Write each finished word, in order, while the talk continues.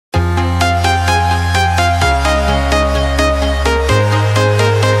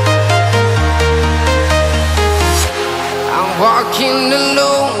walking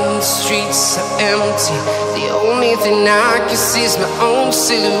alone, the streets are empty. The only thing I can see is my own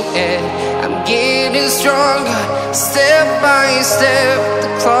silhouette. I'm getting stronger, step by step. The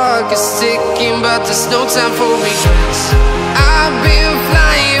clock is ticking, but there's no time for regrets. I've been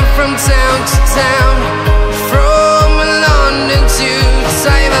flying from town to town, from London to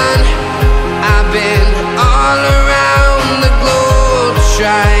Taiwan. I've been all around the globe,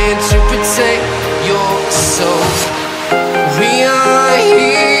 trying to protect your soul. We are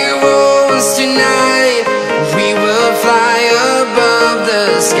heroes tonight. We will fly above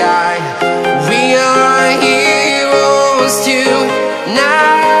the sky. We are heroes tonight.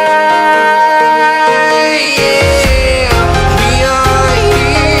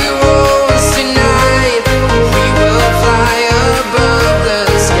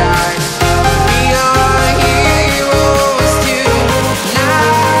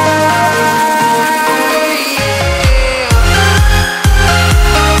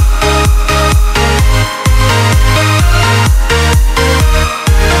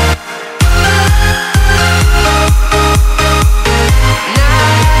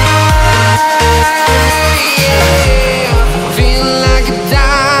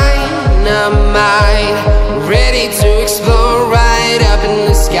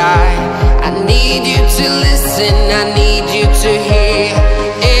 I need you to hear,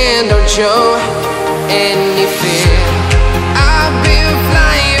 and don't show any fear. I've been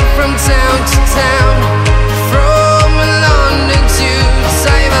flying from town to town, from London to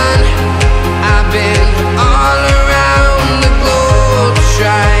Taiwan. I've been all around the globe,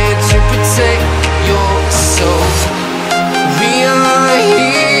 trying to protect your soul. We are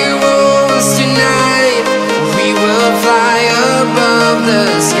heroes tonight. We will fly above the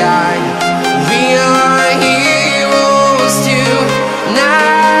sky. We are heroes tonight.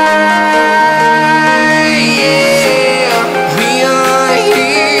 Yeah. We are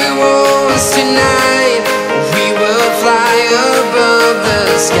heroes tonight. We will fly above the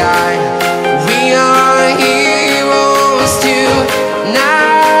sky. We are heroes tonight.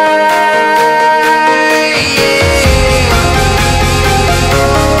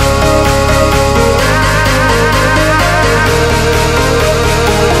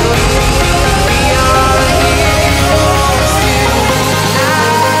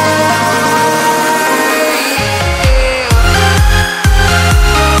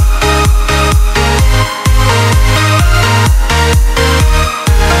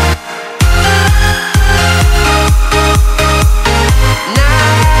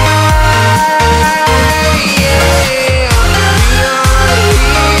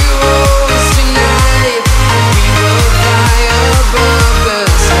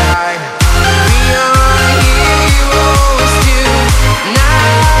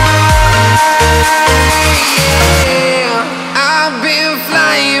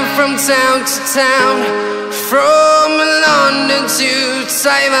 From town to town, from London to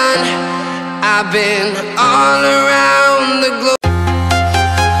Taiwan. I've been all around the globe.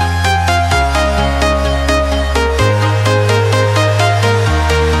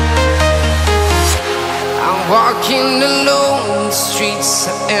 I'm walking alone, the streets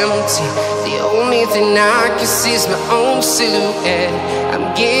are empty. The only thing I can see is my own silhouette. I'm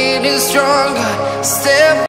getting stronger, step